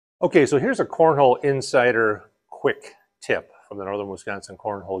Okay, so here's a Cornhole Insider quick tip from the Northern Wisconsin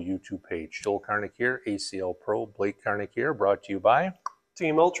Cornhole YouTube page. Joel Karnick here, ACL Pro, Blake Karnick here, brought to you by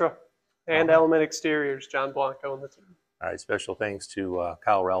Team Ultra and Element Exteriors, John Blanco and the team. All right, special thanks to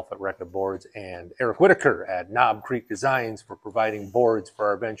Kyle Ralph at Record Boards and Eric Whitaker at Knob Creek Designs for providing boards for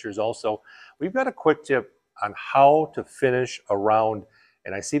our ventures. Also, we've got a quick tip on how to finish a round.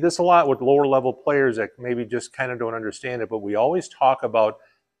 And I see this a lot with lower level players that maybe just kind of don't understand it, but we always talk about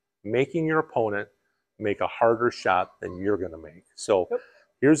making your opponent make a harder shot than you're going to make. So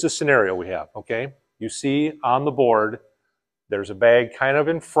here's the scenario we have, okay? You see on the board, there's a bag kind of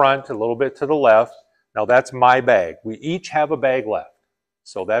in front, a little bit to the left. Now that's my bag. We each have a bag left.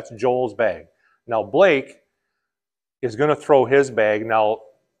 So that's Joel's bag. Now Blake is going to throw his bag. Now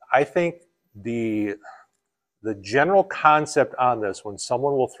I think the general concept on this, when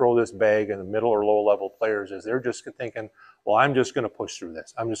someone will throw this bag in the middle or low level players, is they're just thinking, well, I'm just going to push through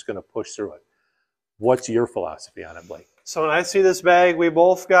this. I'm just going to push through it. What's your philosophy on it, Blake? So when I see this bag, we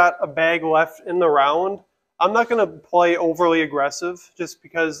both got a bag left in the round. I'm not going to play overly aggressive just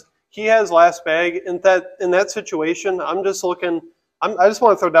because he has last bag. In that situation, I'm just looking, I just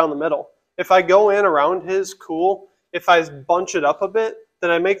want to throw down the middle. If I go in around his, cool. If I bunch it up a bit, then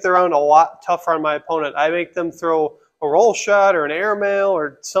I make the round a lot tougher on my opponent. I make them throw a roll shot or an airmail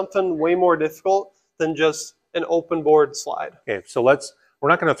or something way more difficult than just an open board slide. Okay, so we're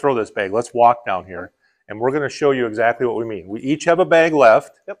not going to throw this bag. Let's walk down here, and we're going to show you exactly what we mean. We each have a bag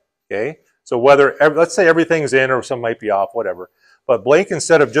left. Yep. Okay, so let's say everything's in or some might be off, whatever. But Blake,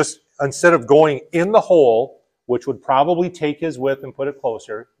 instead of going in the hole, which would probably take his width and put it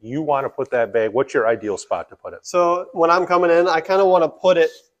closer, you want to put that bag. What's your ideal spot to put it? So when I'm coming in, I kind of want to put it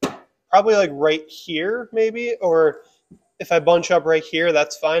probably like right here, maybe, or if I bunch up right here,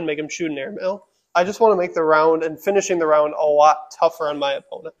 that's fine. Make him shoot an airmail. I just want to make the round and finishing the round a lot tougher on my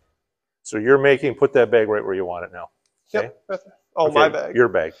opponent. So you're put that bag right where you want it now. Okay? Yep, right there. Oh, okay, my bag. Your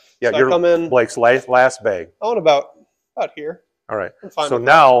bag. Yeah, so I come in, Blake's last bag. I want about here. All right. So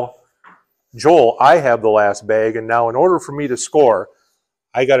now, Joel, I have the last bag, and now in order for me to score,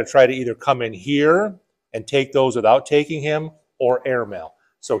 I got to try to either come in here and take those without taking him or airmail.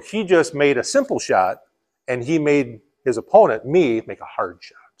 So he just made a simple shot, and he made his opponent, me, make a hard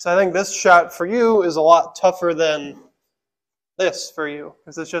shot. So I think this shot for you is a lot tougher than this for you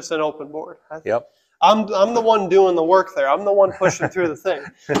because it's just an open board. Yep. I'm the one doing the work there. I'm the one pushing through the thing.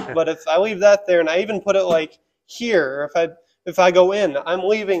 But if I leave that there and I even put it like here, if I go in, I'm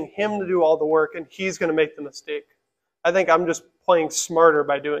leaving him to do all the work and he's going to make the mistake. I think I'm just playing smarter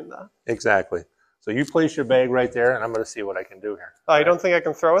by doing that. Exactly. So you place your bag right there, and I'm going to see what I can do here. Oh, you don't think I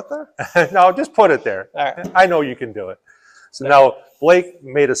can throw it there? No, just put it there. All right. I know you can do it. So now Blake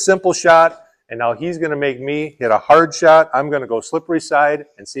made a simple shot, and now he's going to make me hit a hard shot. I'm going to go slippery side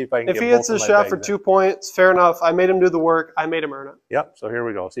and see if I can get both of my bags in. If he hits a shot for 2 points, fair enough. I made him do the work. I made him earn it. Yep, so here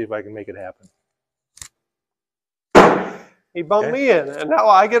we go. See if I can make it happen. He bumped me in, and now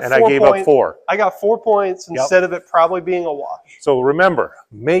I get 4 points. And I gave up 4. I got 4 points instead of it probably being a wash. So remember,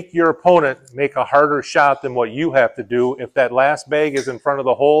 make your opponent make a harder shot than what you have to do. If that last bag is in front of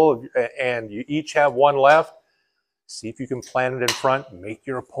the hole and you each have one left, see if you can plant it in front. Make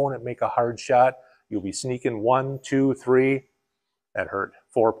your opponent make a hard shot. You'll be sneaking 1, 2, 3. That hurt.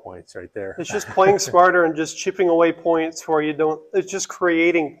 4 points right there. It's just playing smarter and just chipping away points where you don't. It's just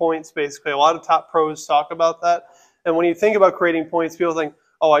creating points, basically. A lot of top pros talk about that. And when you think about creating points, people think,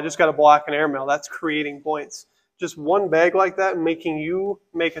 oh, I just got to block an airmail. That's creating points. Just one bag like that, making you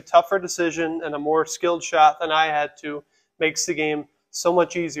make a tougher decision and a more skilled shot than I had to, makes the game so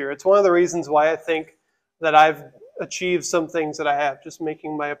much easier. It's one of the reasons why I think that I've achieved some things that I have, just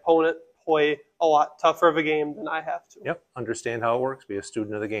making my opponent play a lot tougher of a game than I have to. Yep, understand how it works, be a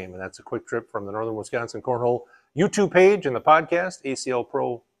student of the game. And that's a quick trip from the Northern Wisconsin Cornhole YouTube page and the podcast, ACL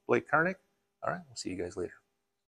Pro Blake Karnick. All right, we'll see you guys later.